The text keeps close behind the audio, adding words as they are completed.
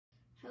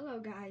Hello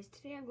guys,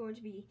 today I'm going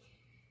to be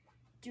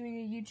doing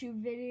a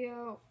YouTube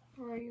video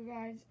for you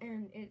guys,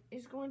 and it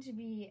is going to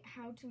be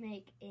how to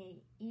make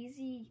a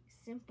easy,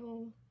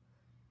 simple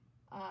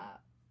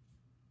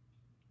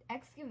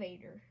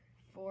excavator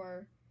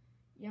for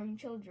young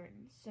children.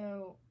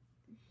 So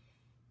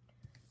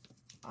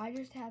I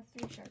just have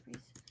 3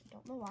 Sharpies. I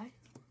don't know why. I'm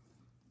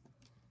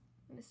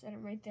going to set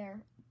them right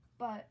there.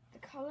 But the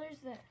colors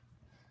that,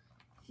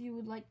 if you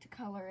would like to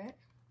color it,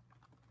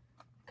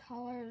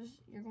 colors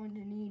you're going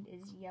to need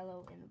is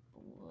yellow and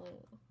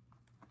blue.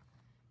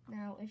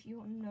 Now, if you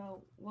want to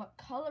know what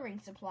coloring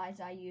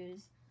supplies I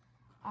use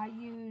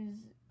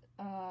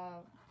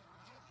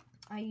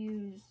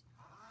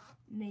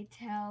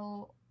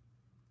Mattel.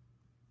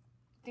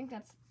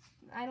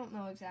 I don't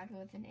know exactly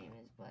what the name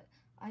is, but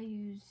I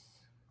use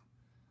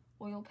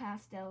oil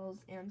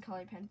pastels and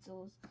color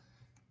pencils.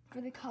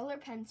 For the color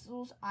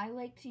pencils, I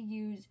like to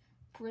use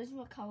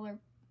Prismacolor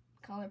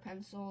color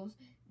pencils.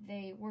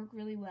 They work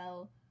really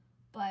well.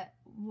 But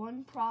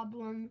one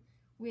problem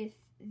with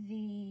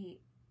the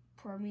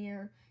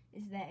Premier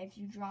is that if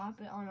you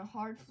drop it on a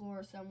hard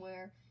floor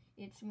somewhere,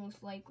 it's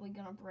most likely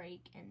going to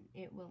break and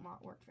it will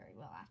not work very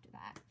well after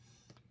that.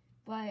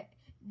 But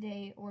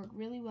they work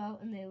really well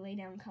and they lay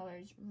down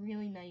colors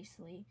really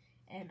nicely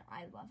and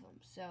I love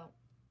them. So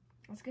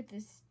let's get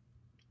this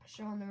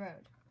show on the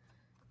road.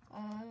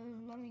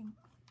 Let me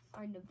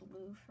find a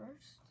blue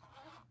first.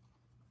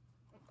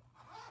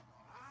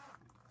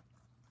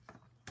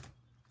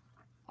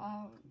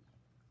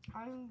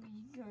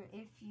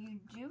 If you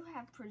do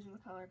have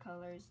Prismacolor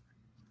colors,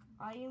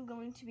 I am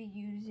going to be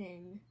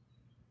using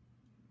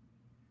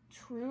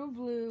True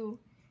Blue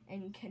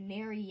and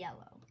Canary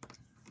Yellow.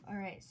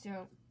 Alright,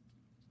 so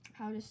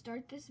how to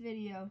start this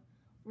video,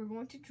 we're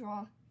going to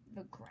draw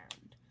the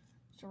ground.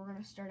 So we're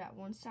going to start at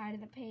one side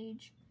of the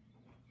page,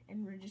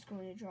 and we're just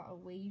going to draw a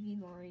wavy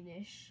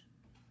line-ish.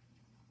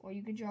 Or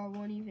you could draw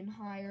one even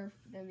higher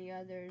than the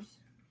others.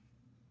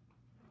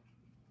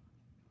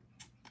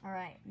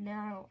 Alright,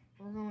 now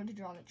we're going to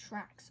draw the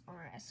tracks on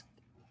our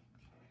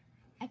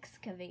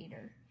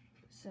excavator.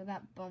 So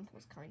that bump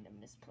was kind of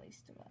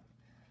misplaced.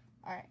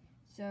 Alright,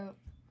 so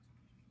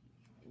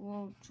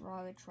we'll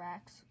draw the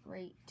tracks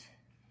right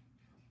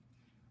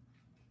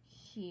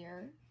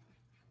here.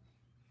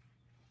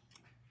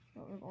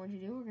 What we're going to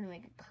do, we're going to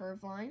make a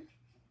curved line.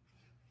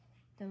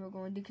 Then we're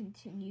going to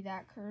continue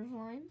that curved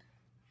line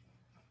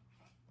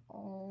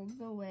all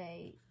the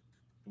way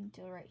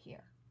until right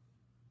here.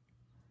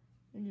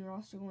 And you're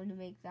also going to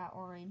make that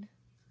line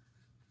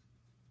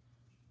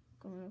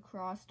going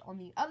across on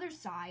the other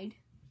side.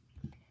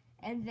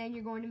 And then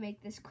you're going to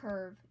make this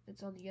curve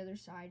that's on the other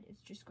side.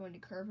 It's just going to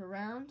curve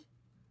around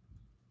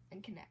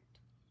and connect.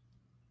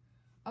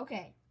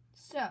 Okay,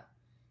 so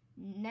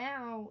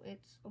now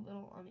it's a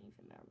little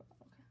uneven there, but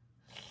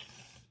okay.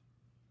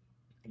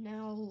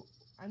 Now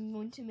I'm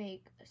going to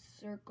make a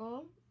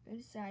circle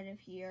inside of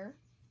here.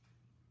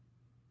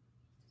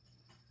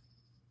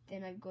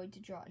 Then I'm going to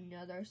draw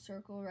another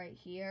circle right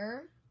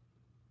here.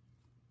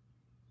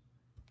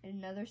 And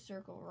another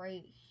circle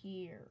right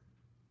here.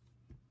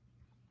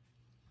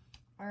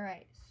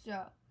 Alright,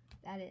 so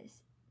that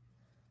is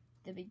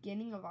the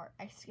beginning of our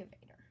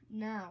excavator.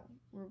 Now,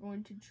 we're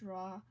going to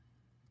draw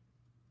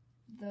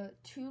the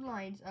 2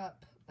 lines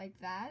up like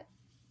that.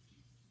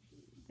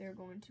 They're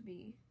going to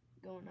be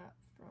going up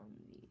from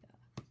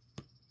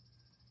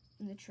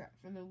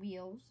the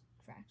wheels,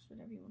 tracks,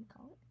 whatever you want to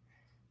call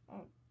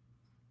it.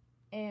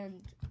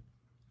 And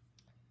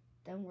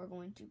then we're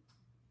going to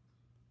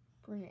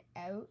bring it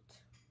out.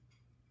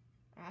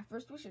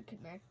 First we should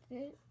connect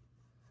it.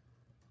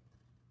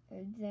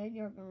 And then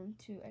you're going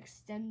to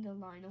extend the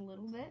line a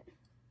little bit.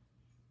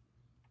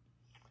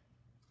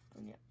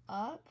 Bring it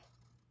up.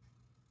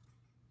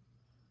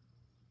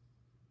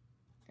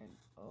 And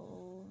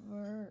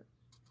over.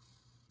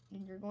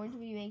 And you're going to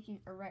be making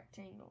a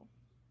rectangle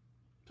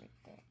right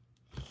there.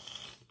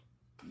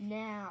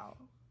 Now,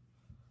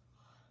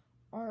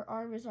 our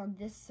arm is on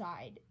this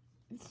side,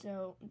 and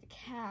so the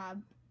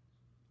cab,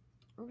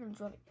 we're going to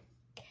draw the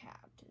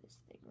cab to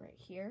this thing right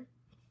here.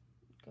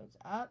 It goes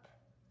up,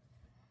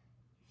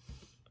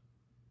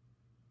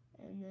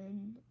 and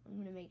then I'm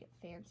going to make it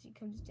fancy.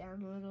 Comes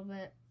down a little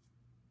bit,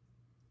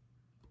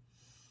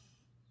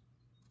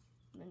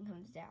 and then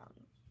comes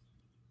down.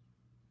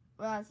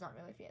 Well, it's not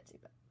really fancy,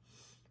 but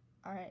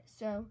alright,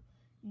 so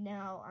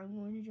now I'm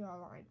going to draw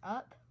a line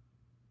up,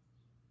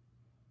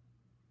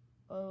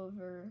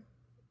 over,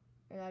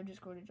 and I'm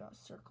just going to draw a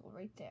circle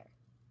right there.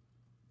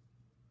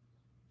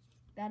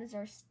 That is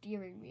our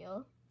steering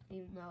wheel,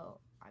 even though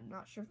I'm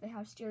not sure if they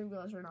have steering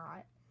wheels or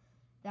not.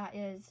 That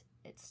is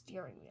its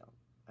steering wheel.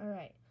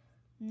 Alright,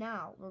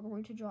 now we're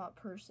going to draw a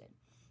person.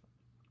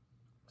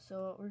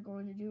 So what we're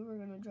going to do,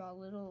 we're going to draw a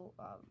little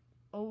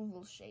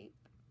oval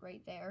shape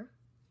right there.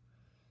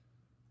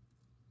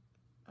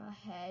 A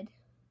head.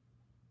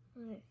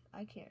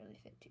 I can't really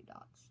fit 2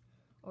 dots.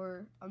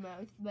 Or a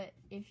mouth, but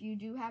if you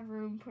do have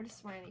room, put a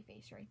smiley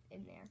face right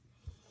in there.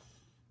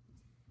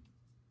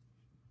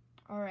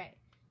 Alright,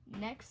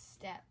 next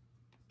step.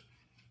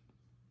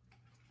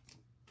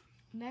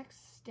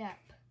 next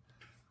step.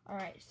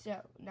 Alright,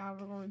 so now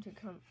we're going to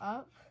come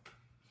up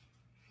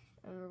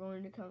and we're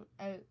going to come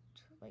out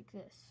like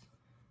this.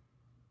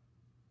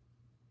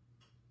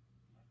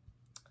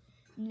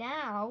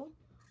 Now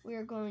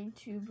we're going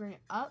to bring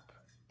it up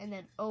and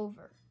then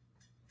over.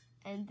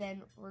 And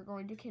then we're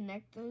going to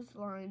connect those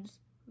lines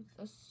with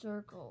a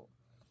circle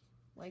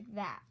like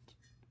that.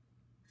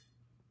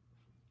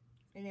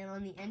 And then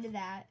on the end of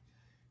that,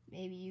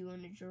 maybe you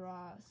want to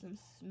draw some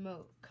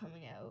smoke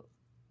coming out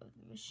of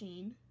the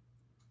machine.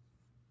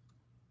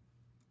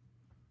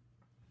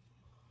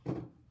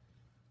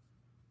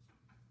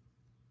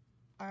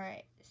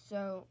 Alright,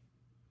 so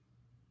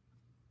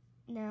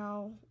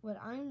now what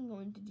I'm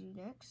going to do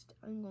next,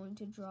 I'm going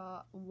to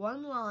draw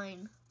one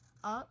line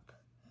up,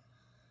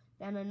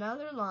 then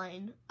another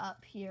line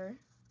up here.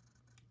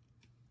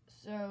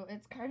 So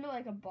it's kind of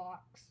like a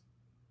box,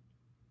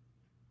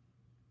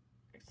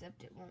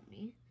 except it won't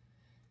be.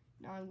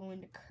 Now I'm going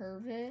to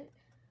curve it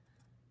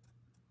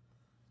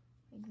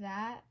like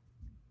that,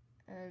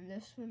 and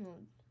this one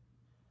will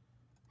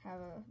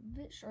have a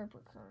bit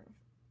sharper curve.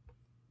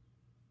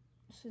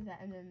 So that,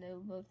 and then they'll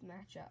both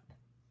match up.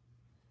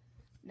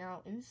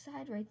 Now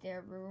inside right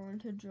there, we're going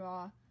to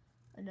draw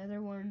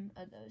another one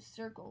of those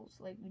circles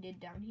like we did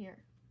down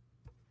here.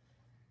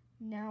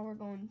 Now we're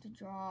going to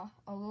draw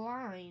a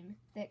line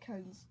that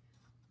comes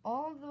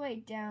all the way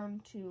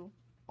down to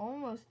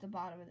almost the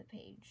bottom of the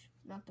page.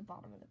 Not the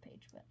bottom of the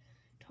page, but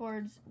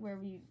towards where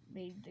we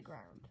made the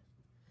ground.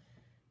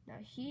 Now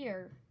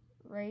here,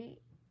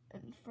 right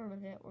in front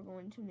of it, we're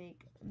going to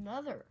make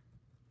another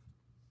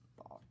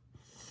ball.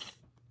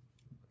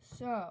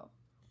 So,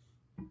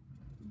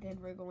 then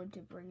we're going to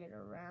bring it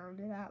around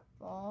that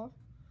ball.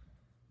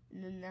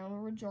 And then now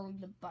we're drawing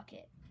the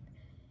bucket.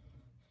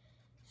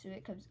 So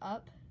it comes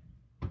up,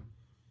 and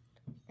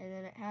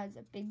then it has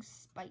a big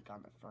spike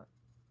on the front.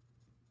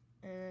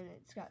 And then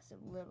it's got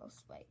some little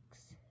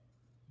spikes.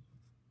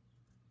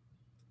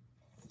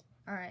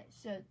 Alright,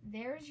 so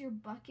there's your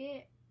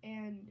bucket,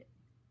 and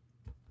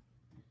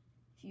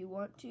if you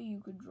want to, you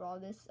could draw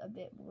this a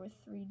bit more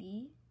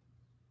 3D.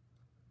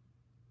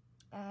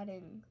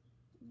 Adding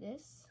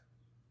this.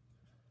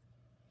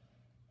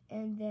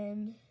 And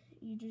then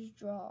you just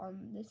draw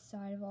on this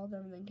side of all of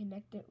them and then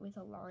connect it with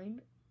a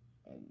line.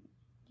 And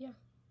yeah.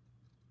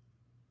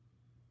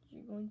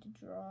 You're going to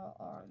draw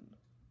on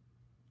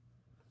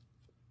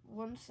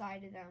one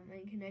side of them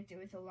and connect it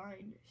with a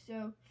line.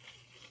 So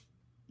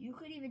you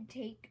could even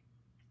take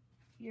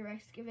your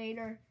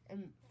excavator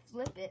and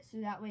flip it so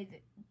that way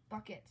the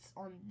bucket's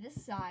on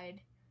this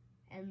side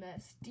and the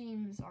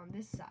steam's on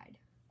this side.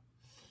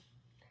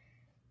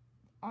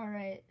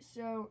 Alright,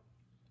 so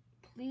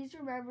please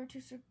remember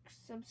to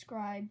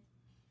subscribe,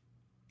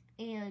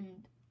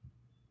 and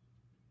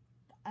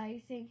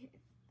I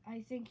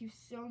thank you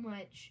so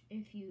much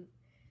if you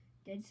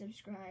did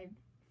subscribe,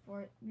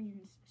 for it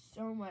means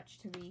so much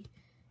to me.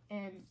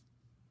 And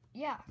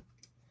yeah,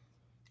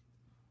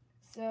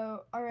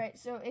 so alright,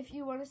 so if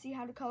you want to see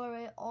how to color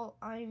it,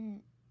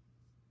 I'm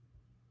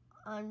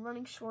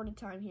running short of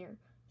time here,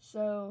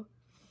 so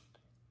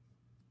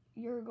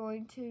you're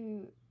going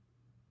to,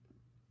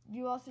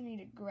 you also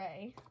need a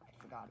gray. I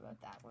forgot about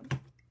that one.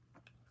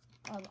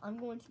 I'm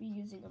going to be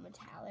using a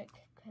metallic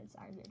because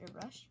I'm in a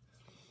rush.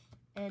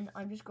 And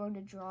I'm just going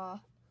to draw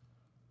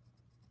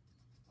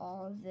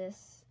all of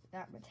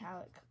that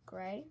metallic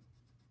gray.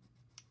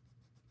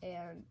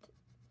 And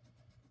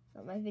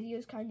my video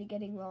is kind of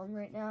getting long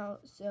right now,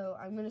 so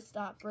I'm going to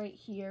stop right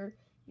here.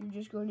 You're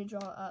just going to draw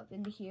up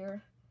into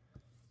here.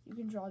 You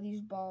can draw these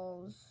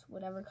balls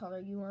whatever color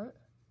you want.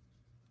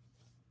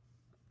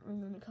 I'm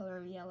going to color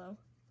them yellow.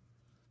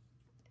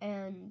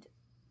 And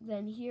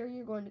then here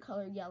you're going to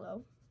color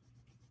yellow.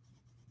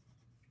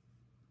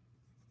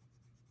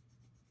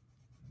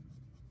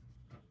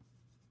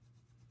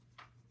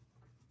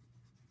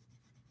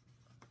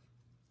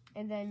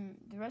 And then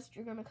the rest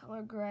you're going to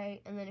color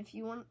gray. And then if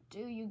you want to,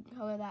 you can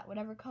color that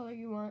whatever color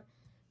you want.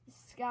 The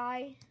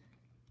sky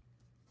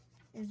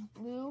is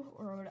blue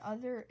or what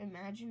other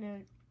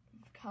imaginative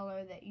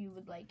color that you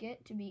would like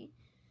it to be.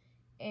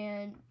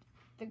 And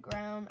the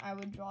ground, I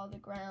would draw the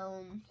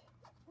ground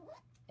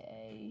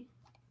a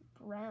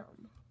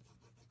brown-ish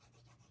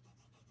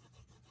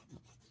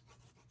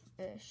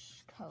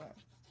color.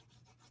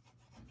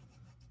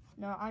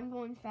 Now I'm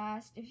going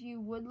fast. If you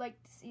would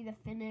like to see the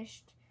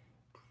finished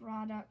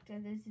product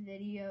of this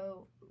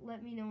video,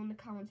 let me know in the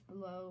comments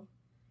below,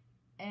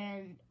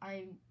 and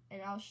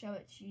I'll show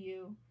it to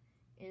you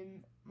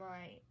in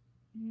my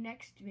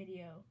next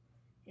video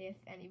if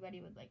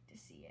anybody would like to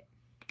see it.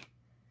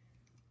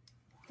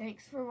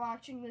 Thanks for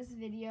watching this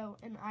video,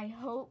 and I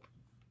hope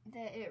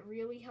that it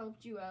really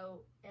helped you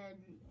out, and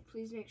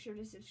please make sure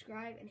to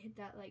subscribe and hit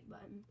that like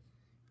button.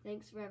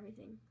 Thanks for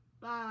everything.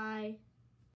 Bye.